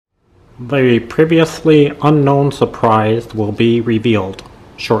The previously unknown surprise will be revealed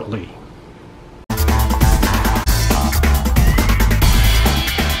shortly.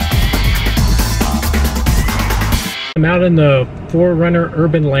 I'm out in the 4Runner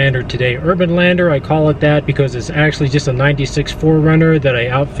Overlander today. Overlander, I call it that because it's actually just a 96 4Runner that I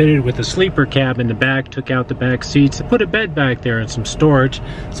outfitted with a sleeper cab in the back, took out the back seats, put a bed back there and some storage,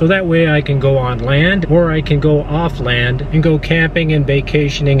 so that way I can go on land or I can go off land and go camping and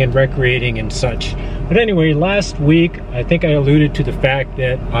vacationing and recreating and such. But anyway, last week I think I alluded to the fact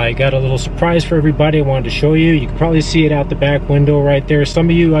that I got a little surprise for everybody I wanted to show you. You can probably see it out the back window right there. Some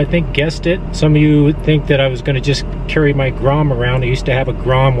of you I think guessed it. Some of you think that I was going to just carry my Grom around. I used to have a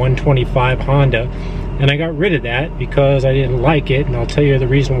Grom 125 Honda and I got rid of that because I didn't like it, and I'll tell you the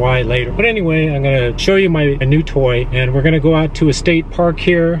reason why later. But anyway, I'm going to show you my new toy, and we're going to go out to a state park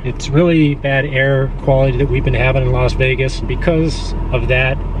here. It's really bad air quality that we've been having in Las Vegas. Because of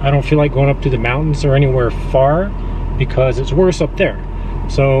that, I don't feel like going up to the mountains or anywhere far because it's worse up there.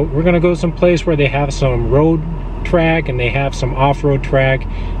 So we're going to go someplace where they have some road track and they have some off-road track,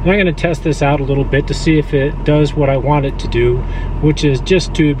 and I'm going to test this out a little bit to see if it does what I want it to do, which is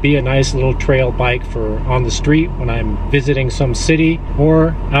just to be a nice little trail bike for on the street when I'm visiting some city, or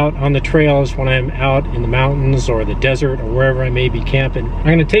out on the trails when I'm out in the mountains or the desert or wherever I may be camping. I'm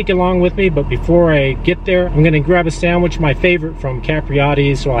going to take you along with me, but before I get there, I'm going to grab a sandwich, my favorite from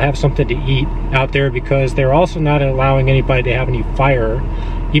Capriotti's, so I'll have something to eat out there because they're also not allowing anybody to have any fire,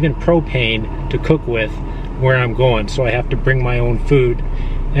 even propane, to cook with where I'm going, so I have to bring my own food.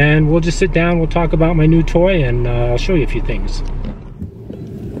 And we'll just sit down, we'll talk about my new toy, and I'll show you a few things.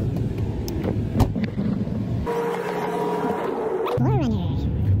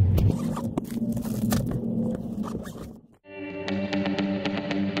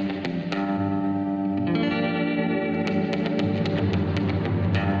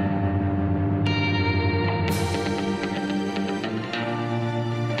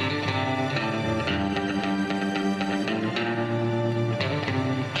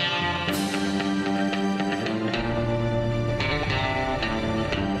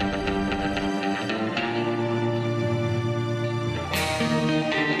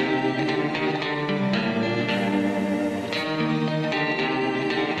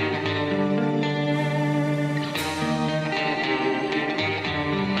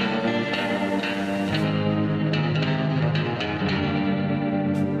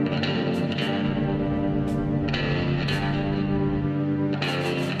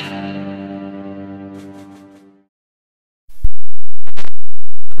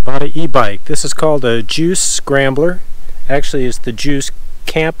 Bought an e-bike. This is called a Juiced Scrambler. Actually, it's the Juiced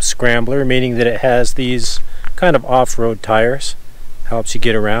Camp Scrambler, meaning that it has these kind of off-road tires. Helps you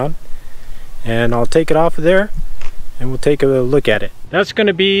get around. And I'll take it off of there and we'll take a look at it. That's going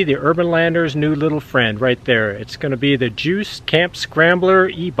to be the Overlander's new little friend right there. It's going to be the Juiced Camp Scrambler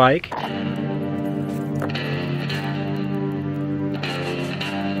E-Bike.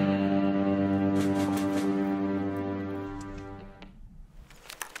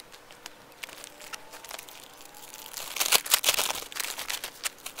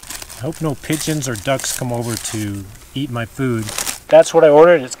 I hope no pigeons or ducks come over to eat my food. That's what I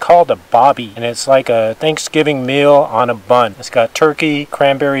ordered. It's called a Bobby, and it's like a Thanksgiving meal on a bun. It's got turkey,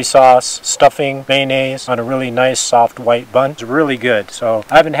 cranberry sauce, stuffing, mayonnaise on a really nice soft white bun. It's really good. So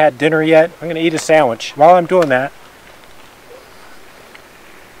I haven't had dinner yet. I'm going to eat a sandwich. While I'm doing that,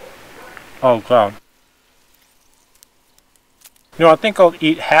 oh God. You know, I think I'll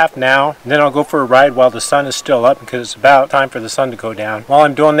eat half now, and then I'll go for a ride while the sun is still up because it's about time for the sun to go down. While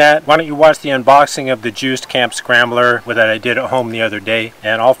I'm doing that, why don't you watch the unboxing of the Juiced Camp Scrambler that I did at home the other day,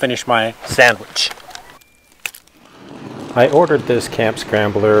 and I'll finish my sandwich. I ordered this Camp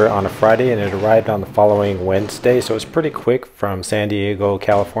Scrambler on a Friday and it arrived on the following Wednesday, so it's pretty quick from San Diego,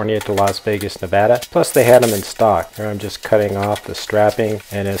 California to Las Vegas, Nevada. Plus they had them in stock. Here I'm just cutting off the strapping,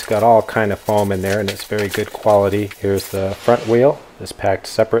 and it's got all kind of foam in there and it's very good quality. Here's the front wheel. It's packed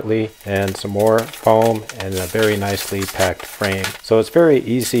separately, and some more foam and a very nicely packed frame. So it's very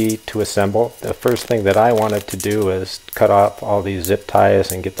easy to assemble. The first thing that I wanted to do is cut off all these zip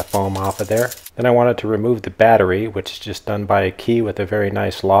ties and get the foam off of there. Then I wanted to remove the battery, which is just done by a key with a very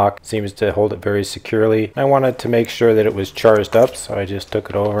nice lock. Seems to hold it very securely. I wanted to make sure that it was charged up, so I just took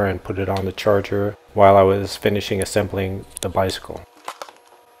it over and put it on the charger while I was finishing assembling the bicycle.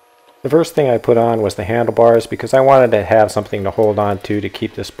 The first thing I put on was the handlebars because I wanted to have something to hold on to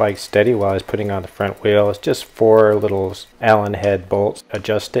keep this bike steady while I was putting on the front wheel. It's just 4 little Allen head bolts.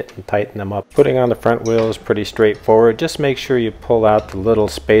 Adjust it and tighten them up. Putting on the front wheel is pretty straightforward. Just make sure you pull out the little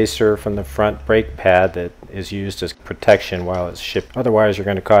spacer from the front brake pad that is used as protection while it's shipped. Otherwise you're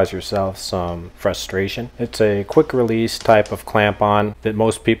going to cause yourself some frustration. It's a quick release type of clamp on that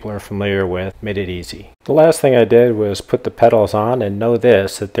most people are familiar with. Made it easy. The last thing I did was put the pedals on, and know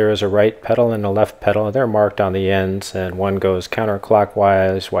this, that there is a right pedal and a left pedal. They're marked on the ends, and one goes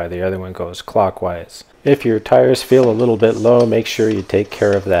counterclockwise while the other one goes clockwise. If your tires feel a little bit low, make sure you take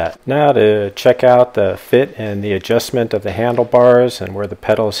care of that. Now to check out the fit and the adjustment of the handlebars and where the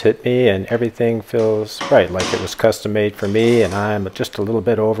pedals hit me, and everything feels right, like it was custom made for me, and I'm just a little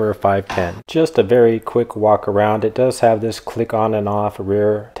bit over 5'10". Just a very quick walk around. It does have this click on and off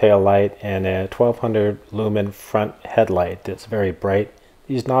rear tail light and a 1200 lumen front headlight that's very bright.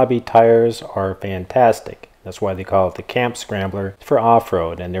 These knobby tires are fantastic. That's why they call it the Camp Scrambler. It's for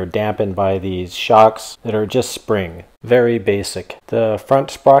off-road, and they're dampened by these shocks that are just spring. Very basic. The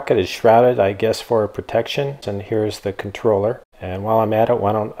front sprocket is shrouded, I guess, for protection. And here's the controller. And while I'm at it,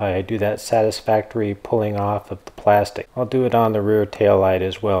 why don't I do that satisfactory pulling off of the plastic. I'll do it on the rear tail light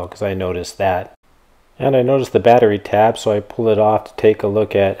as well, because I noticed that. And I noticed the battery tab, so I pulled it off to take a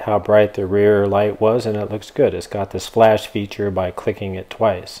look at how bright the rear light was, and it looks good. It's got this flash feature by clicking it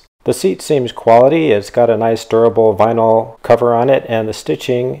twice. The seat seems quality. It's got a nice durable vinyl cover on it, and the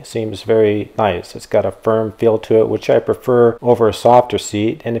stitching seems very nice. It's got a firm feel to it, which I prefer over a softer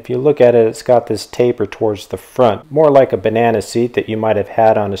seat. And if you look at it, it's got this taper towards the front, more like a banana seat that you might have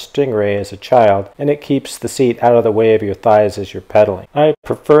had on a Stingray as a child, and it keeps the seat out of the way of your thighs as you're pedaling. I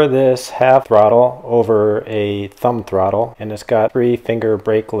prefer this half throttle over a thumb throttle, and it's got 3 finger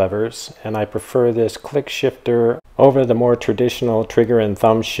brake levers, and I prefer this click shifter over the more traditional trigger and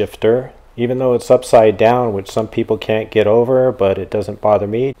thumb shifter, even though it's upside down, which some people can't get over, but it doesn't bother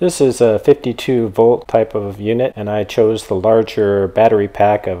me. This is a 52 volt type of unit, and I chose the larger battery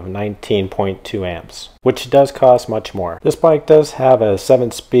pack of 19.2 amps, which does cost much more. This bike does have a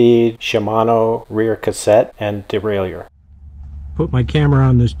 7-speed Shimano rear cassette and derailleur. Put my camera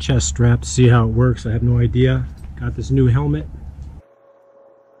on this chest strap to see how it works. I have no idea. Got this new helmet.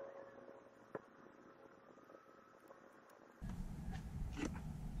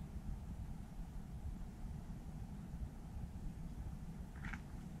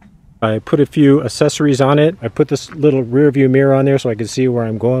 I put a few accessories on it. I put this little rear view mirror on there so I can see where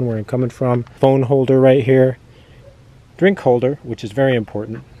I'm going, where I'm coming from. Phone holder right here. Drink holder, which is very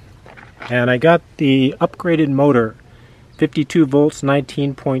important. And I got the upgraded motor, 52 volts,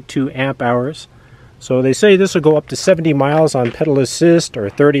 19.2 amp hours. So they say this will go up to 70 miles on pedal assist, or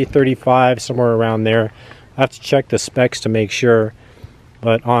 30, 35, somewhere around there. I have to check the specs to make sure,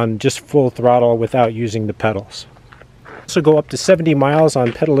 but on just full throttle without using the pedals. This will go up to 70 miles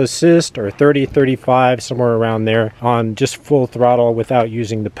on pedal assist, or 30, 35, somewhere around there on just full throttle without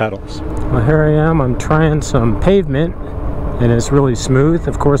using the pedals. Well, here I am. I'm trying some pavement, and it's really smooth.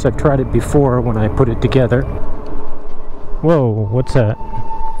 Of course, I've tried it before when I put it together. Whoa, what's that?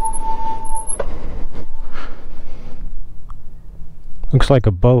 Looks like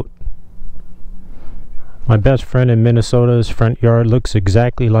a boat. My best friend in Minnesota's front yard looks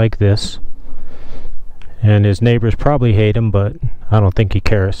exactly like this. And his neighbors probably hate him, but I don't think he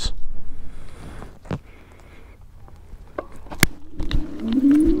cares.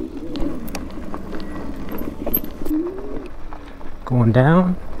 Going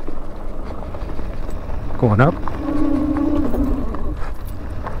down. Going up.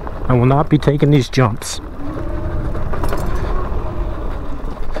 I will not be taking these jumps.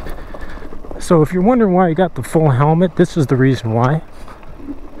 So if you're wondering why I got the full helmet, this is the reason why.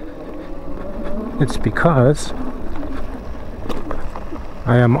 It's because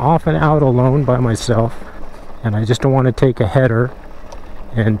I am often out alone by myself, and I just don't want to take a header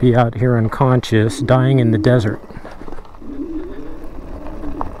and be out here unconscious, dying in the desert.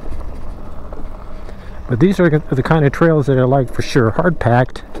 But these are the kind of trails that I like for sure. Hard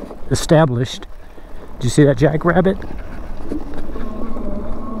packed, established. Did you see that jackrabbit?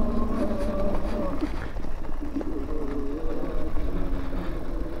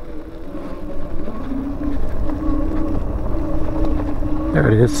 There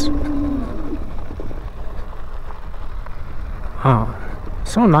it is. Oh,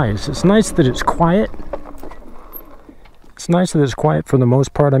 so nice. It's nice that it's quiet. It's nice that it's quiet for the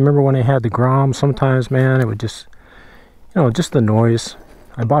most part. I remember when I had the Grom, sometimes, man, it would just, just the noise.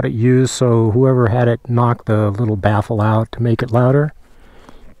 I bought it used, so whoever had it knocked the little baffle out to make it louder.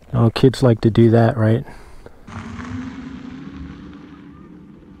 Kids like to do that, right?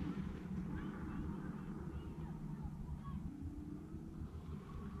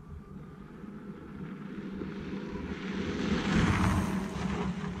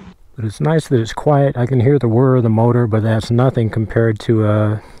 But it's nice that it's quiet. I can hear the whir of the motor, but that's nothing compared to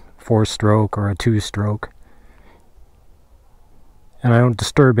a 4-stroke or a 2-stroke. And I don't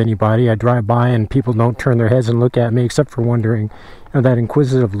disturb anybody. I drive by and people don't turn their heads and look at me, except for wondering, that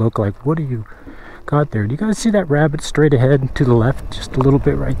inquisitive look like, what do you got there? Do you guys see that rabbit straight ahead to the left? Just a little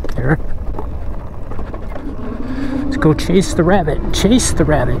bit right there. Let's go chase the rabbit. Chase the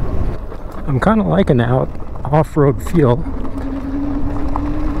rabbit. I'm kind of liking the off-road feel.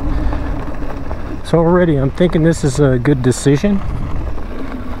 So already I'm thinking this is a good decision.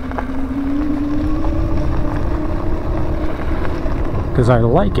 Because I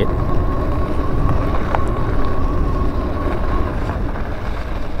like it.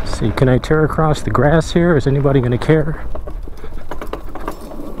 Let's see, can I tear across the grass here? Is anybody going to care?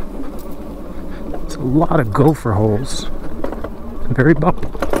 It's a lot of gopher holes. Very bumpy.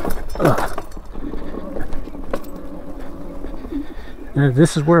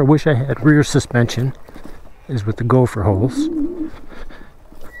 This is where I wish I had rear suspension, is with the gopher holes.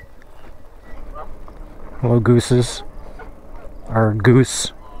 Hello, gooses. Our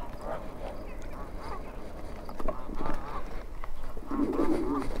goose.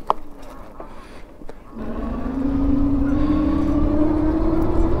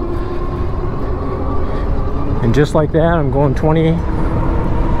 And just like that, I'm going 20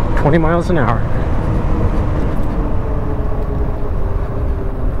 miles an hour.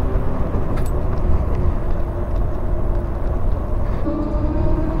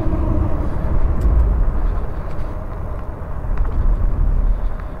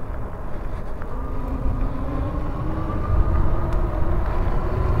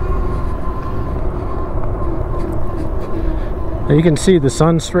 You can see the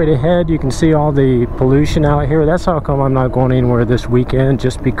sun straight ahead. You can see all the pollution out here. That's how come I'm not going anywhere this weekend,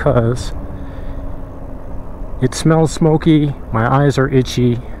 just because it smells smoky, my eyes are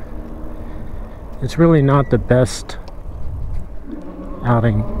itchy. It's really not the best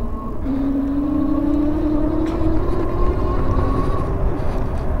outing.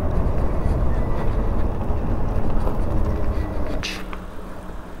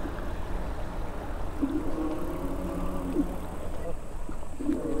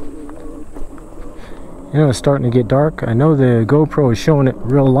 You know, it's starting to get dark. I know the GoPro is showing it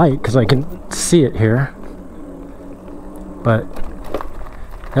real light because I can see it here. But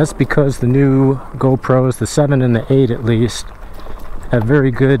that's because the new GoPros, the 7 and the 8 at least, have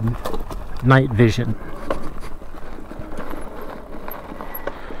very good night vision.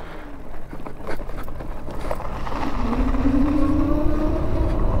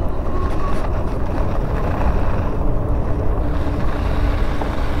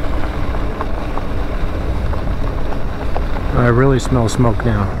 I really smell smoke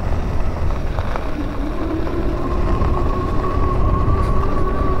now.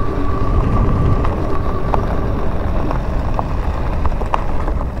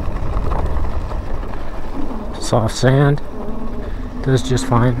 Soft sand does just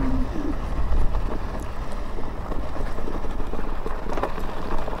fine.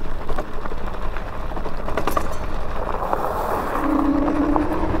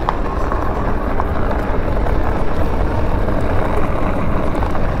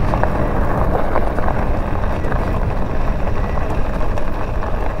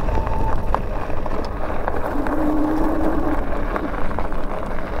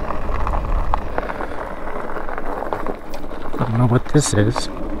 I don't know what this is.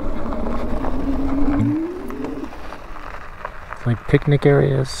 It's like picnic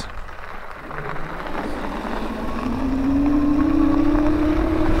areas.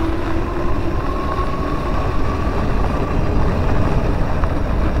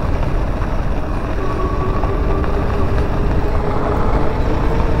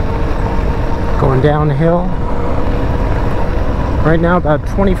 Going downhill. Right now about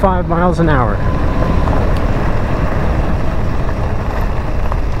 25 miles an hour.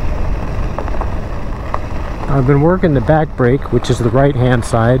 I've been working the back brake, which is the right hand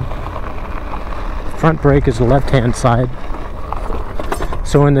side. Front brake is the left hand side.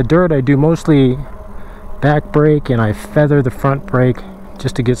 So in the dirt I do mostly back brake and I feather the front brake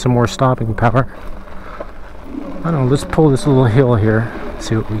just to get some more stopping power. I don't know, let's pull this little hill here,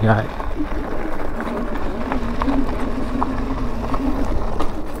 see what we got.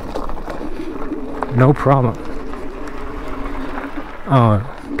 No problem. Oh,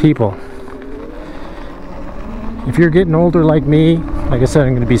 people. If you're getting older like me, like I said, I'm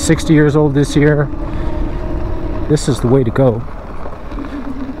going to be 60 years old this year, this is the way to go.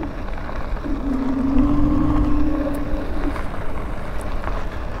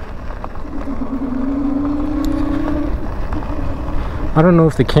 I don't know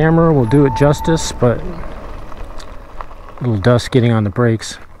if the camera will do it justice, but a little dust getting on the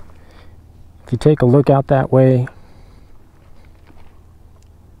brakes. If you take a look out that way,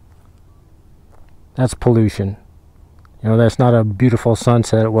 that's pollution. You know, that's not a beautiful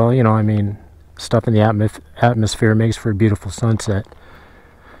sunset. Well, you know, I mean, stuff in the atmosphere makes for a beautiful sunset.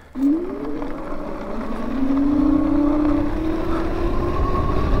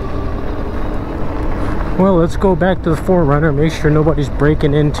 Well, let's go back to the 4Runner, make sure nobody's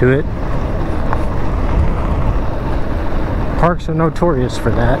breaking into it. Parks are notorious for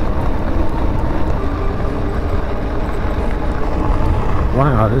that.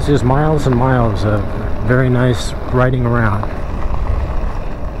 Wow, this is miles and miles of very nice riding around.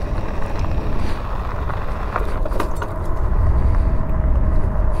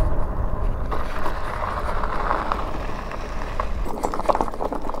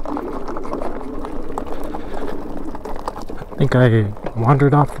 I think I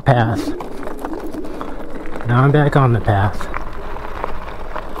wandered off the path. Now I'm back on the path.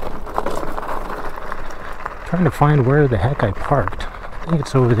 Trying to find where the heck I parked. I think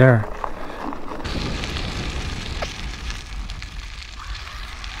it's over there.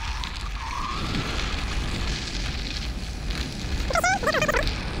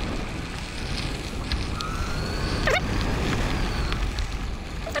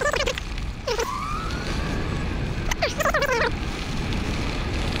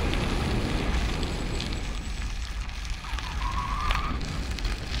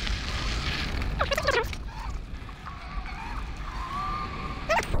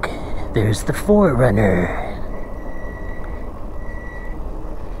 There's the 4Runner.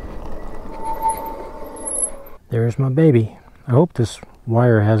 There's my baby. I hope this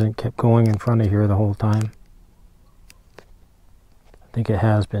wire hasn't kept going in front of here the whole time. I think it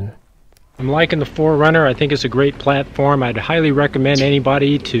has been. I'm liking the 4Runner. I think it's a great platform. I'd highly recommend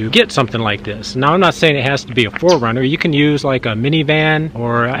anybody to get something like this. Now, I'm not saying it has to be a 4Runner. You can use like a minivan,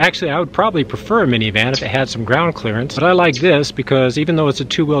 or actually I would probably prefer a minivan if it had some ground clearance. But I like this because even though it's a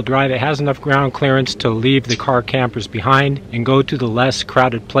two-wheel drive, it has enough ground clearance to leave the car campers behind and go to the less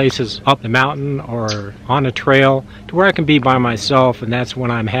crowded places up the mountain or on a trail to where I can be by myself, and that's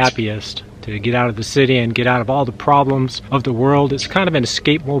when I'm happiest. To get out of the city and get out of all the problems of the world. It's kind of an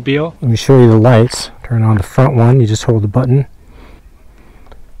escape mobile. Let me show you the lights. Turn on the front one. You just hold the button.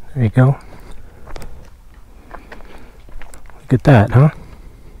 There you go. Look at that, huh?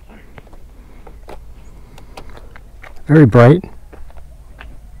 Very bright.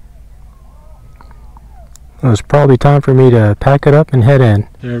 Well, it's probably time for me to pack it up and head in.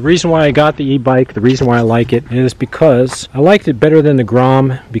 The reason why I got the e-bike, the reason why I like it, is because I liked it better than the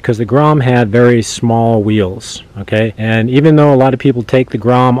Grom, because the Grom had very small wheels, okay? And even though a lot of people take the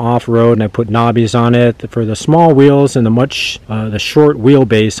Grom off-road and I put knobbies on it, for the small wheels and the short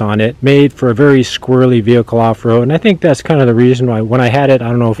wheelbase on it, made for a very squirrely vehicle off-road. And I think that's kind of the reason why, when I had it, I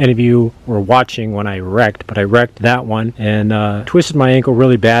don't know if any of you were watching when I wrecked, but I wrecked that one and twisted my ankle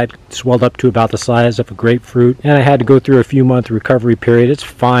really bad, swelled up to about the size of a grapefruit, and I had to go through a few month recovery period.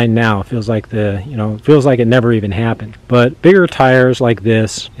 It's fine now. It feels like it feels like it never even happened. But bigger tires like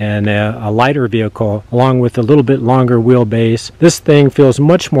this and a lighter vehicle along with a little bit longer wheelbase, this thing feels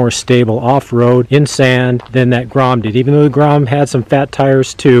much more stable off-road in sand than that Grom did. Even though the Grom had some fat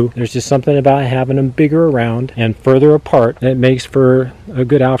tires too, there's just something about having them bigger around and further apart that makes for a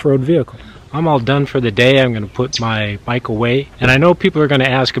good off-road vehicle. I'm all done for the day. I'm going to put my bike away. And I know people are going to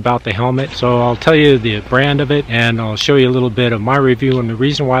ask about the helmet, so I'll tell you the brand of it and I'll show you a little bit of my review and the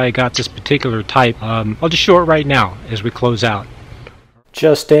reason why I got this particular type. I'll just show it right now as we close out.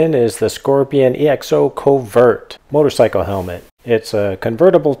 Just in is the Scorpion EXO Covert motorcycle helmet. It's a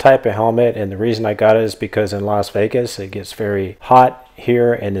convertible type of helmet, and the reason I got it is because in Las Vegas it gets very hot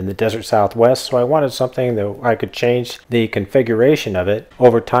here and in the desert southwest, so I wanted something that I could change the configuration of it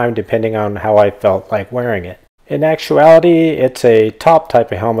over time depending on how I felt like wearing it. In actuality, it's a top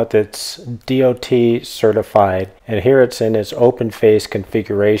type of helmet that's DOT certified, and here it's in its open face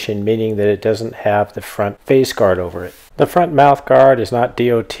configuration, meaning that it doesn't have the front face guard over it. The front mouth guard is not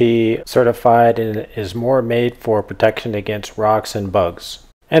DOT certified and is more made for protection against rocks and bugs.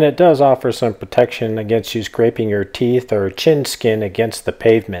 And it does offer some protection against you scraping your teeth or chin skin against the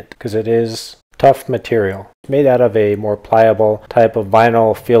pavement, because it is tough material. It's made out of a more pliable type of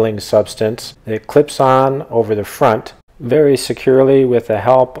vinyl feeling substance. It clips on over the front very securely with the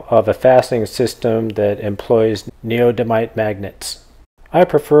help of a fastening system that employs neodymium magnets. I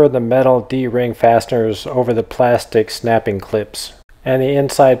prefer the metal D-ring fasteners over the plastic snapping clips, and the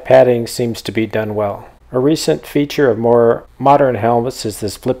inside padding seems to be done well. A recent feature of more modern helmets is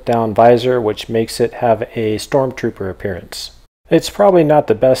this flip-down visor, which makes it have a stormtrooper appearance. It's probably not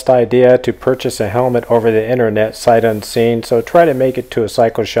the best idea to purchase a helmet over the internet sight unseen, so try to make it to a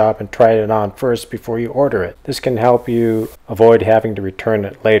cycle shop and try it on first before you order it. This can help you avoid having to return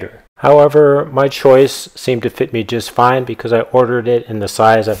it later. However, my choice seemed to fit me just fine because I ordered it in the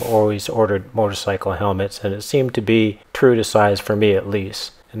size I've always ordered motorcycle helmets, and it seemed to be true to size for me at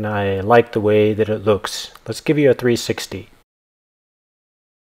least. And I like the way that it looks. Let's give you a 360.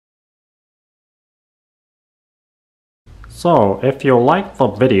 So, if you like the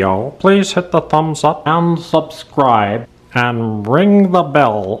video, please hit the thumbs up and subscribe and ring the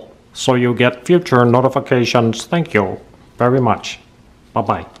bell so you get future notifications. Thank you very much.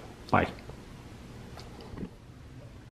 Bye-bye. Bye.